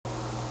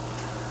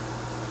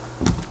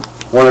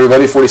Morning,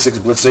 everybody. 46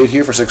 Blitz 8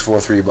 here for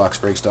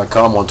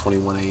 643boxbreaks.com,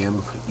 1:21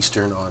 a.m.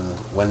 Eastern on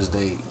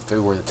Wednesday,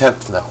 February the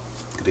 10th. Now,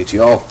 good day to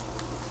you all.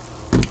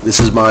 This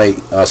is my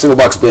single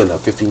box bin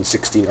of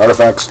 15-16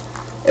 artifacts.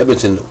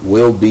 Edmonton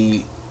will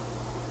be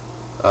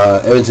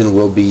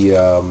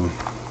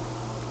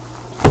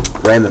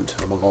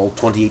randomed among all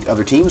 28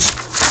 other teams.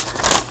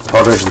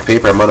 Apologize for the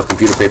paper. I'm out of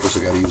computer paper,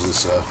 so I got to use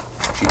this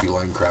cheapy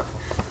line crap.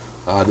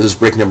 This is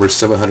break number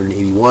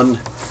 781.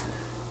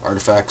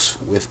 Artifacts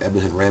with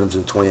Edmonton randoms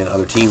and 29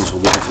 other teams.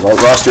 We'll look at the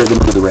roster, then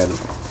we'll do the random.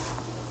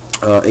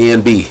 A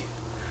and B.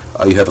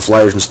 You have the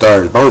Flyers and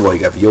Stars. Bummer Boy, you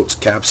got the Yotes,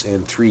 Caps,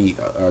 and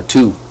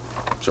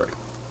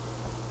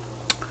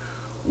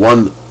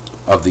one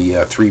of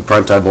the three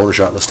primetime bonus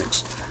shot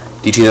listings.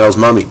 DTNL's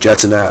Mommy,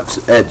 Jets and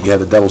Avs. Ed, you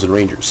have the Devils and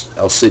Rangers.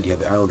 El Cid, you have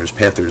the Islanders,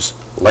 Panthers,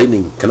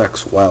 Lightning,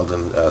 Canucks, Wild,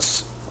 and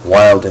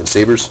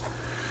Sabres.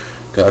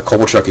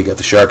 Kovalchuk, you got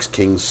the Sharks,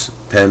 Kings,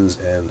 Pens,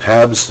 and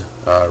Habs.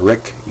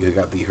 Rick, you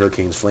got the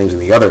Hurricanes, Flames, and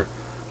the other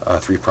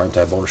three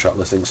primetime bonus shot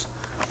listings.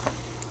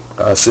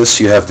 Sis,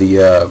 you have the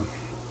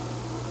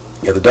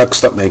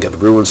Ducks. Stuntman, you got the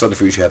Bruins.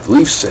 Subterfuge, you have the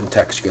Leafs. And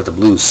Tex, you got the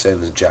Blues,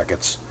 Sens,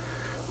 Jackets,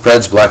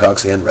 Preds,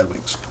 Blackhawks, and Red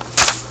Wings.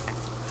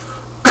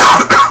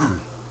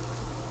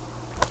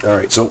 All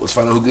right, so let's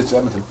find out who gets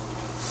Edmonton.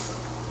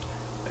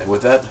 And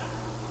with that,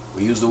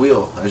 we use the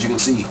wheel. As you can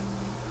see,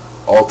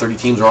 all 30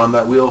 teams are on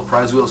that wheel.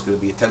 Prize wheel is going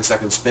to be a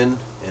 10-second spin,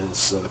 and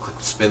it's the click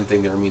the spin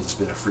thing there means it's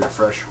been a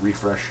refresh.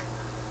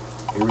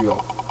 Here we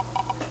go.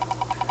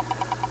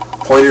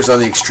 Pointers on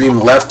the extreme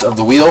left of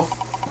the wheel,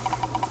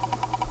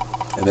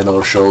 and then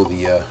it'll show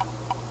the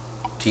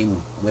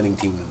winning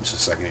team in just a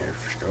second here.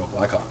 Chicago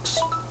Blackhawks.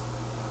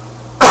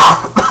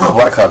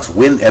 Blackhawks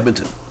win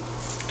Edmonton.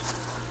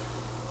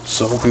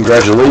 So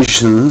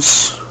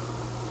congratulations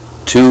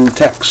to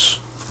Tex.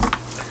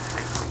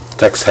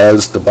 Tex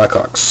has the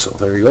Blackhawks, so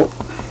there you go.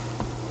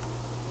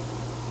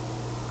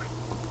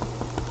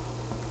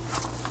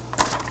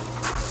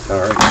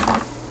 All right.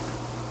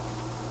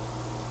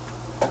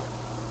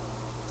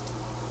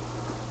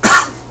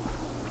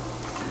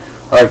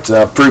 All right.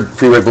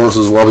 Pre-rate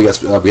bonuses as well. We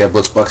have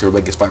Blitz Bucks.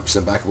 Everybody gets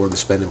 5% back aboard the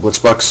spend in Blitz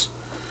Bucks,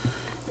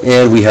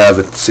 and we have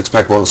a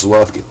 6-pack bonus as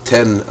well. If you get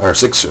 10 or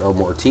 6 or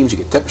more teams, you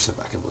get 10%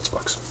 back in Blitz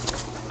Bucks.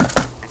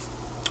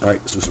 All right.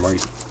 Let's do some Marty.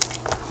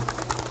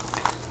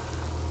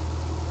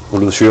 We'll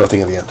do the shootout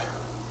thing at the end.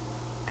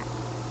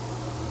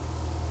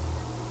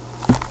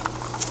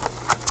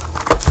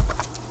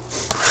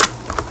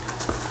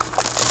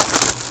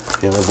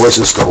 Yeah, my voice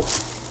is still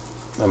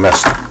a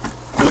mess.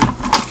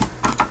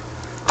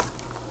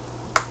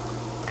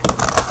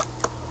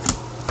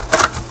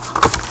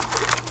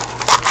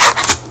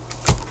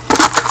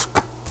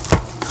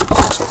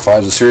 So 5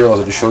 is the cereal as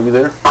I just showed you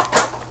there. I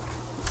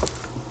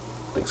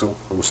think so.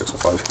 Almost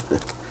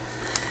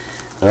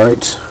 605. All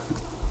right.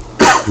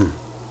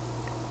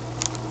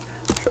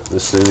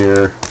 This in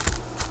here.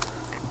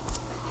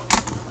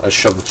 I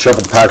shuffled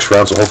the packs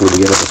around, so hopefully we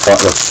get us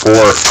a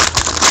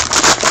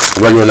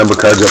 4 regular number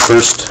cards up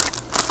first,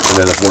 and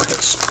then a 4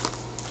 hits.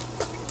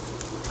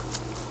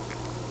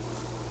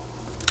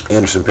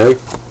 Anderson Perry.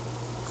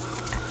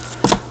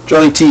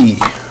 Johnny T.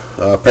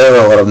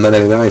 Parallel out of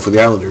 999 for the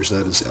Islanders.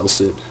 That is El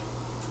Cid.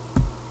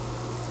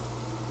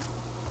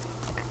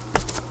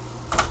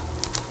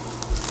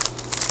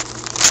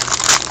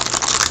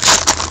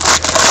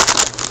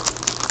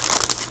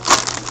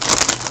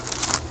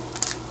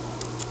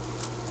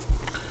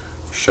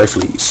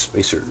 Shifley,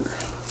 Spacer.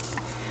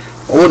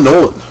 Owen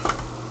Nolan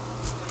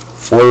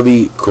for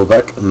the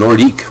Quebec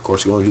Nordique, of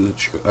course, going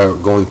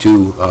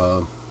to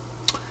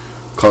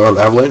Colorado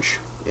Avalanche,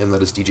 and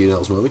that is DJ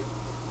Nell's movie.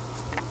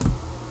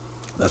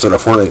 That's what our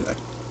 499.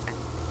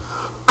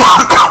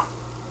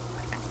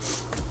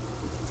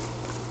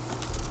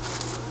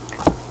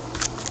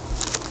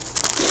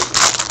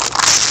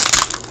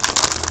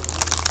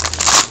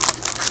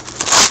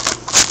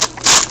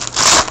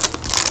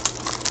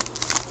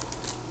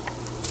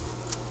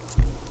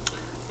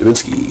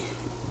 Davinsky,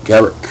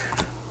 Garrick.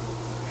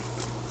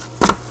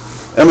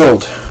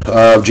 Emerald,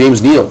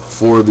 James Neal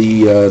for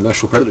the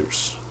Nashville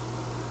Predators.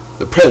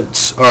 The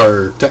Preds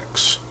are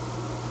Tex.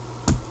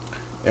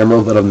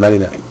 Emerald out of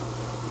 99.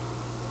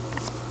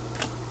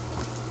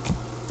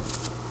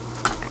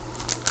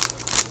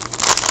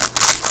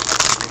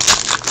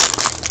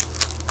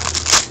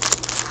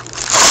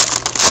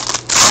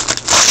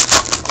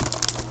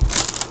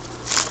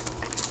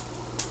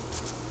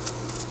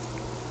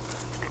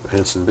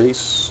 Hanson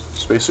base.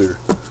 Spacer.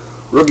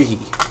 Rookie.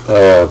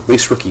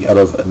 Base rookie out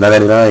of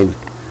 999.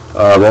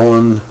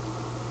 Roland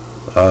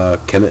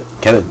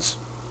Kennens.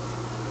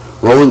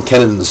 Roland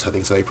Kennens, I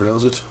think is how you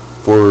pronounce it,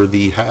 for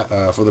the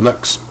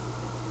Nucks.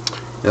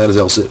 And that is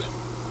El Cid.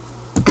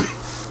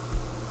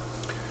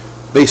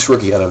 Base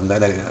rookie out of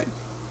 999.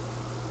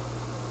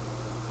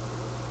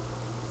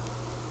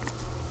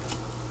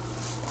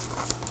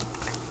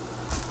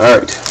 All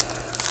right.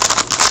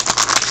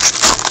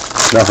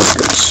 Now for the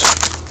goods.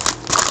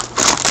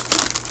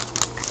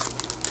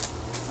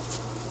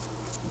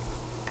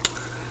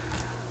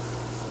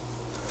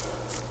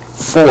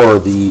 For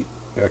the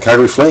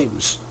Calgary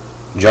Flames,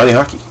 Johnny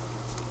Hockey.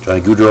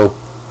 Johnny Gaudreau,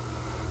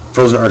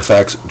 Frozen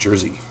Artifacts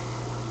jersey.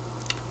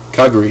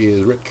 Calgary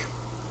is Rick.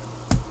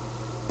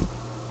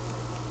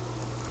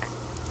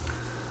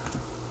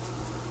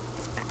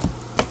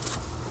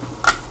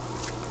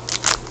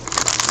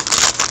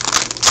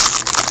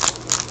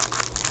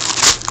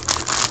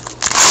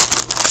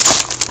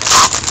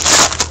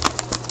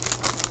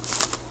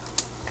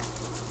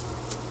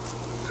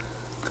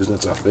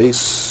 Kuznetsov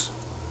base.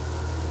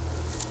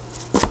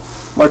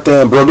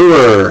 Martin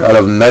Brodeur out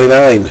of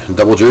 99,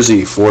 double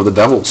jersey for the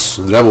Devils.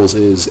 The Devils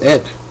is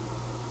Ed.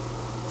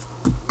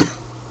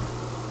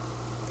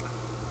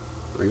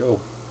 There we go.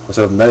 That's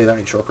out of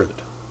 99, short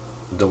printed.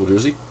 Double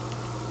jersey.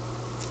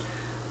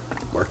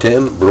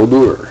 Martin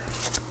Brodeur.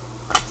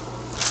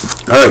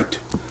 Alright.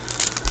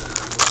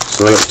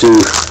 So I got 2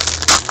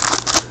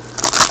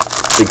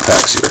 big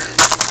packs here.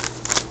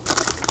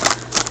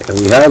 And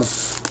we have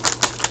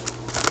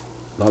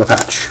not a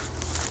patch.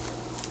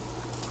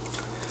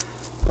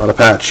 Not a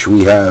patch.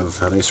 We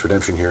have a nice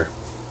redemption here.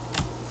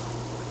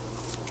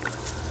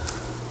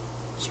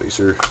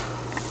 Spacer.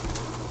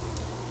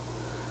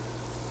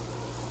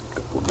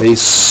 Couple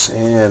base.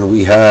 And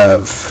we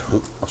have...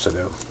 upside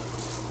down.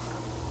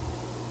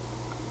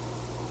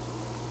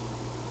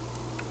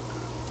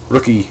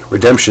 Rookie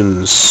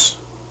Redemptions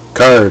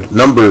card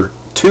number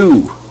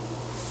 2.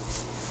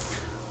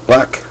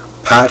 Black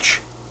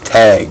patch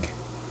tag.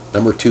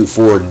 Number 2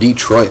 for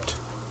Detroit.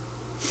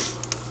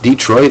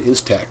 Detroit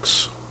is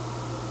Tex.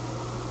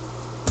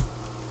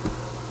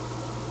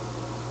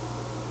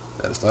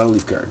 That is not a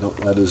Leaf card. Nope,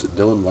 that is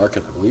Dylan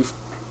Larkin, I believe.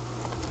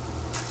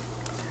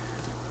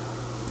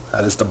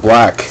 That is the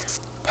black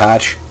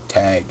patch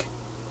tag,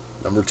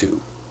 number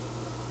 2.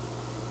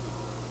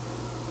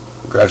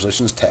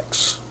 Congratulations,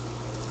 Tex.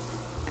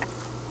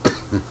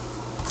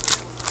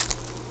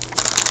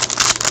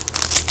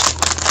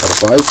 Out of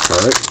 5,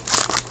 alright.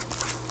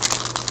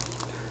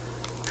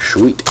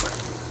 Sweet.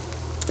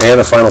 And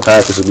the final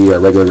pack, this will be a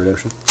regular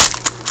redemption.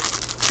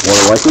 More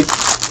than likely.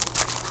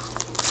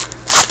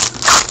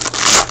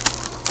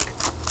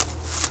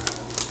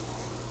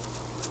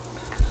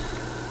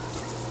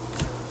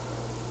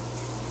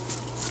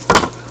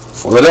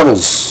 For the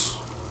Devils.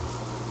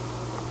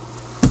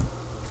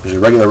 There's a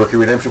regular rookie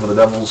redemption for the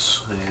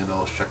Devils, and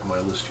I'll check my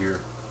list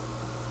here.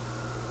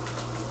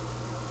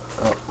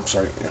 Oh, I'm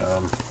sorry.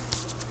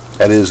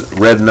 That is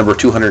red number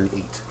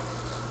 208.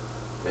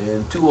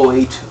 And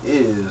 208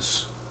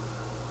 is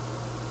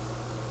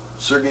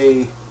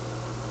Sergei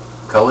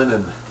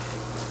Kalinin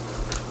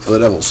for the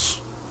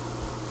Devils.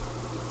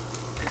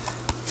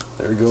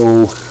 There we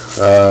go.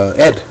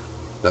 Ed,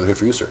 another hit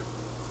for you, sir.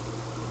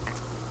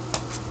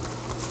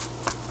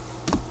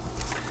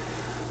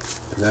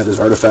 And that is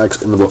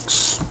Artifacts in the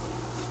books.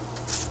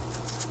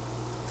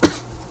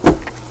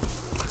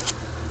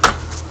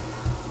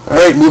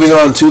 Alright, moving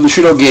on to the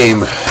shootout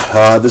game.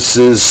 This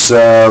is,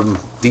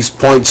 these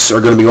points are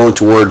going to be going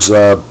towards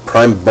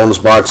Prime Bonus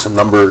Box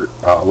number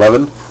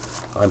 11.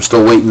 I'm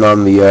still waiting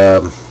on the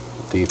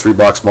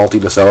 3-box multi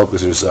to sell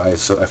because there's, I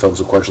filled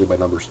them sequentially by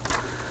numbers.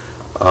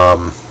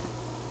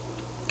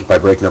 By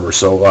break number.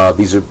 So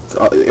these are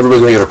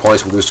everybody's going to get their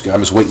points. I'm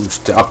just waiting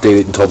to update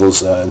it until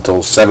those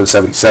until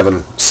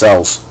 777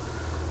 sells,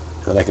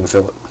 and then I can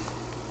fill it.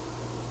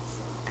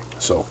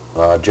 So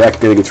Jack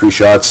going to get 3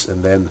 shots,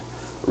 and then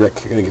Rick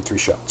going to get 3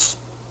 shots.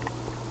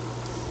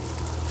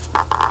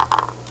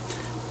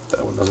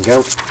 That one doesn't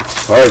count.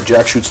 All right,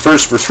 Jack shoots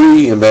first for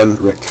 3, and then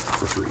Rick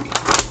for 3.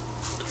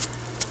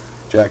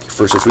 Jack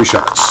first of 3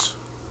 shots.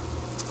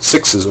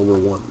 6s over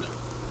 1.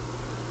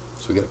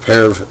 So we get a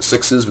pair of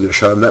 6s. We get a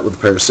shot on net with a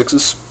pair of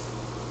 6s.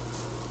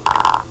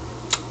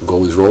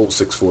 Goalies roll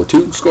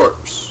 6-4-2.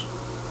 Scores.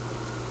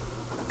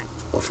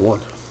 1 for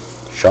 1.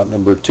 Shot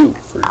number 2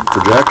 for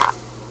Jack.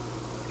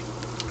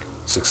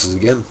 6s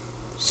again.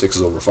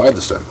 6s over 5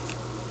 this time.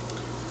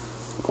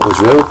 Goalies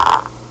roll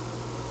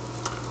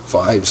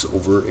 5s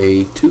over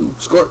a 2.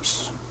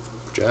 Scores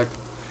for Jack.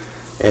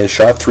 And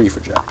shot 3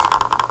 for Jack.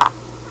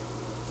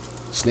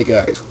 Snake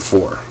eyes with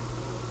 4.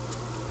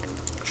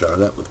 Shot on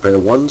net with a pair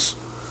of 1s.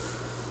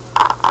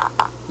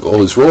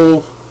 Goalies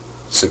roll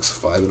 6,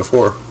 5, and a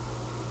 4.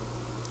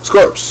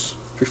 Scores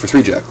 3 for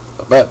 3, Jack.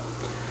 Not bad.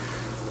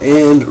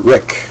 And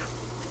Rick,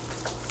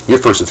 your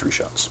first of 3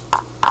 shots.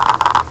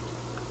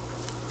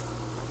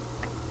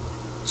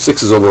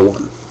 6s over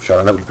 1. Shot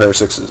on net with a pair of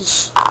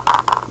 6s.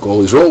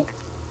 Goalies roll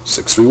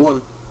 6, 3,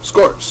 1.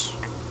 Scores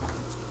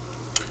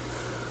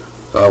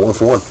 1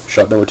 for 1.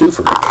 Shot number 2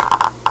 for Rick.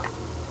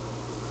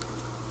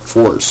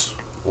 4s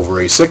over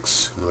a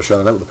 6. Another shot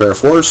on net with a pair of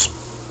 4s.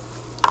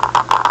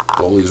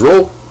 Goalies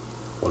roll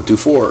 1, 2,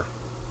 4.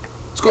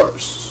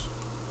 Scores.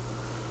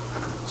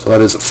 So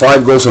that is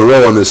 5 goals in a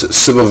row on this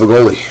sim of the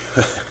goalie.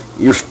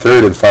 Your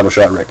third and final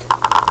shot, Rick.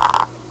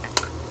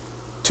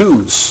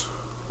 2s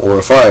over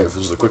a 5. This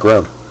is a quick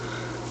round.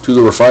 2s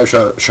over 5.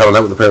 Shot on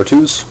net with a pair of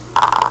 2s.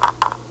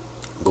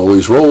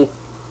 Goalies roll.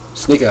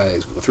 Snake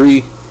eyes with a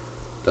 3.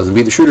 Doesn't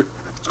beat the shooter.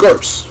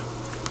 Scores.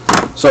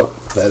 So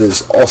that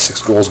is all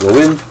 6 goals go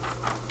in.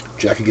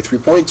 Jack, you get 3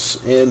 points,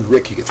 and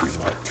Rick, you get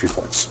 3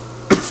 points.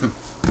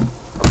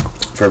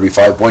 For every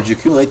 5 points you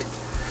accumulate,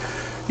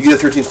 you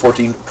get a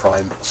 13-14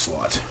 prime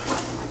slot.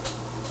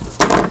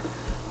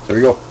 There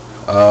we go.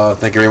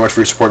 Thank you very much for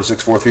your support at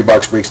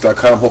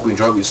 643boxbreaks.com. Hope you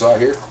enjoyed what you saw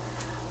here,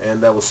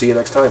 and we'll see you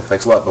next time.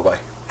 Thanks a lot.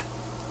 Bye-bye.